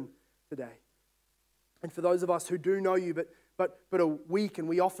forgiven today. And for those of us who do know You, but are weak and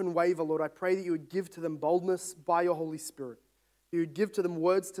we often waver, Lord, I pray that You would give to them boldness by Your Holy Spirit. That You would give to them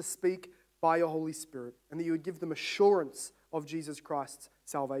words to speak by Your Holy Spirit. And that You would give them assurance of Jesus Christ's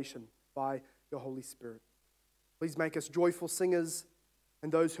salvation by Your Holy Spirit. Please make us joyful singers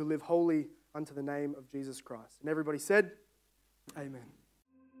and those who live holy unto the name of Jesus Christ. And everybody said, Amen.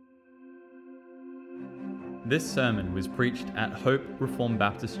 This sermon was preached at Hope Reformed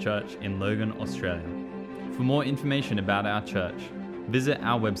Baptist Church in Logan, Australia. For more information about our church, visit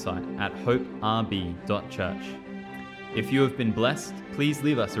our website at hoperb.church. If you have been blessed, please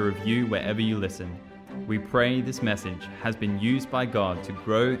leave us a review wherever you listen. We pray this message has been used by God to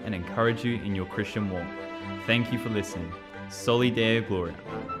grow and encourage you in your Christian walk. Thank you for listening. Soli Deo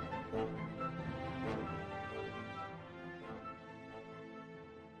Gloria.